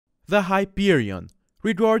The Hyperion,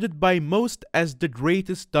 regarded by most as the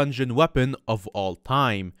greatest dungeon weapon of all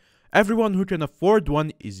time. Everyone who can afford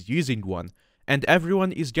one is using one, and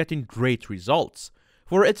everyone is getting great results.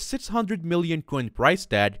 For its 600 million coin price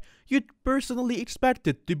tag, you'd personally expect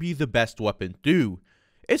it to be the best weapon too.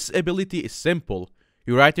 Its ability is simple.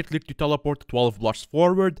 You right-click to teleport 12 blocks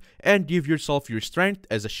forward and give yourself your strength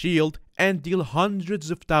as a shield and deal hundreds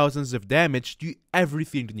of thousands of damage to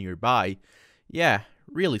everything nearby. Yeah,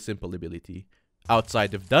 really simple ability.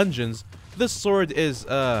 Outside of dungeons, the sword is,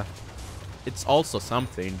 it's also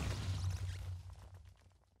something.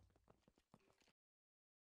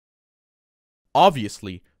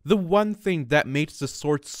 Obviously, the one thing that makes the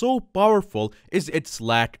sword so powerful is its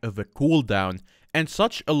lack of a cooldown, and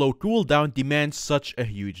such a low cooldown demands such a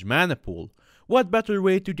huge mana pool. What better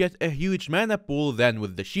way to get a huge mana pool than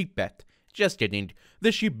with the sheep pet? Just kidding,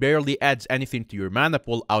 the sheep barely adds anything to your mana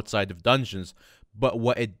pool outside of dungeons, but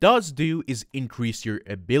what it does do is increase your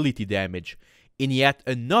ability damage. In yet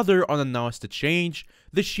another unannounced change,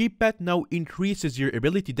 the sheep pet now increases your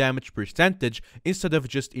ability damage percentage instead of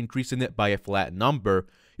just increasing it by a flat number.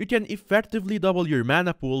 You can effectively double your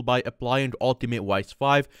mana pool by applying Ultimate Wise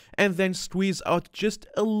 5 and then squeeze out just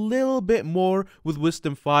a little bit more with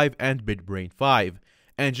Wisdom 5 and Big Brain 5.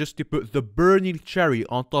 And just to put the burning cherry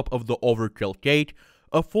on top of the overkill cake,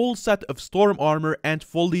 a full set of storm armor and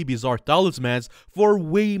fully bizarre talismans for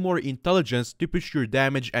way more intelligence to push your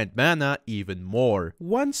damage and mana even more.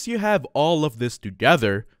 Once you have all of this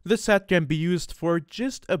together, the set can be used for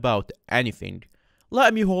just about anything.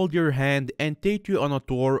 Let me hold your hand and take you on a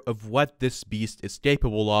tour of what this beast is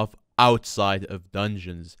capable of outside of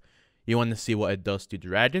dungeons. You wanna see what it does to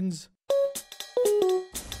dragons?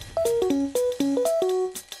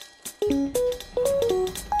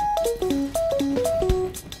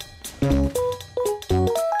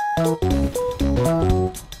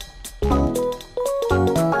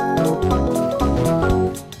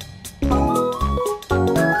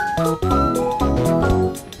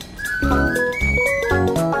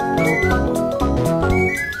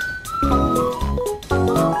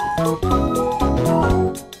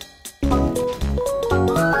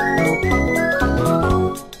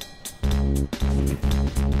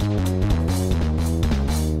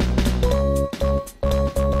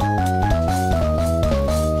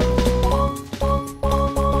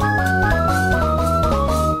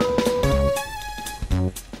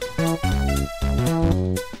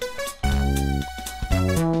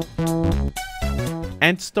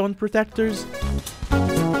 And stone protectors?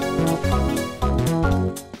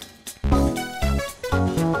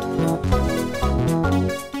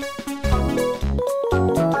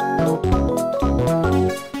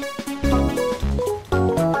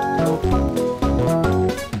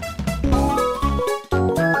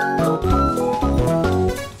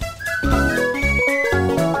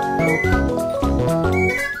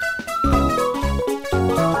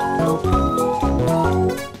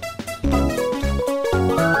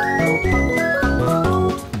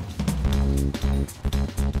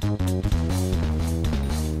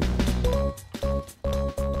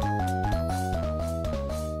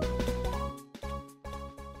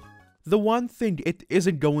 The one thing it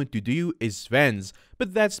isn't going to do is fence,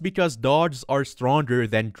 but that's because dogs are stronger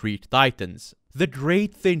than Greek titans. The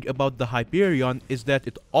great thing about the Hyperion is that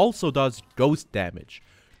it also does ghost damage.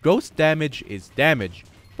 Ghost damage is damage,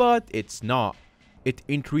 but it's not. It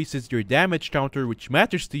increases your damage counter, which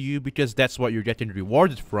matters to you because that's what you're getting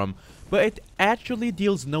rewarded from, but it actually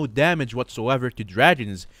deals no damage whatsoever to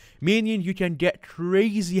dragons, meaning you can get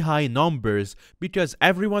crazy high numbers because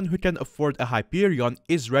everyone who can afford a Hyperion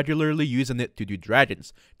is regularly using it to do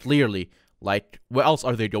dragons. Clearly, like, what else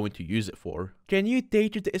are they going to use it for? Can you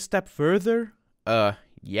take it a step further?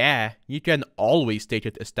 Yeah, you can always take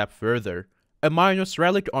it a step further. A minus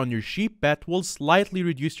relic on your sheep pet will slightly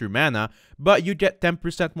reduce your mana, but you get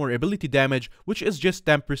 10% more ability damage, which is just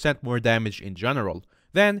 10% more damage in general.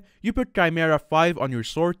 Then, you put Chimera 5 on your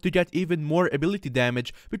sword to get even more ability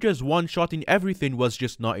damage because one-shotting everything was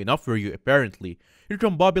just not enough for you apparently. You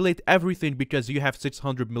combobulate everything because you have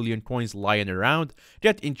 600 million coins lying around,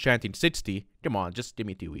 get Enchanting 60, come on, just give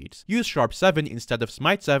me 2 weeks. Use Sharp 7 instead of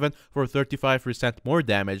Smite 7 for 35% more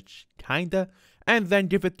damage, kinda, and then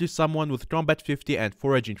give it to someone with Combat 50 and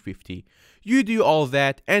Foraging 50. You do all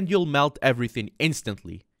that and you'll melt everything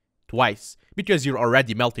instantly. Twice, because you're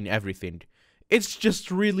already melting everything. It's just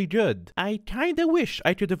really good. I kinda wish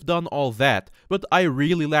I could have done all that, but I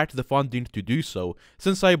really lacked the funding to do so,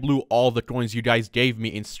 since I blew all the coins you guys gave me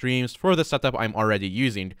in streams for the setup I'm already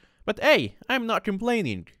using. But hey, I'm not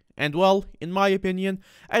complaining. And well, in my opinion,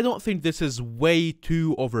 I don't think this is way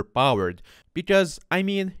too overpowered, because, I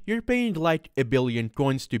mean, you're paying like a billion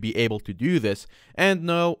coins to be able to do this, and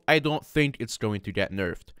no, I don't think it's going to get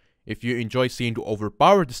nerfed. If you enjoy seeing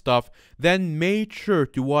overpowered stuff, then make sure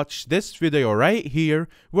to watch this video right here,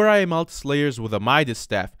 where I melt Slayers with a Midas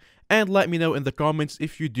staff, and let me know in the comments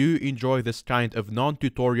if you do enjoy this kind of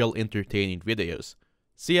non-tutorial entertaining videos.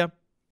 See ya!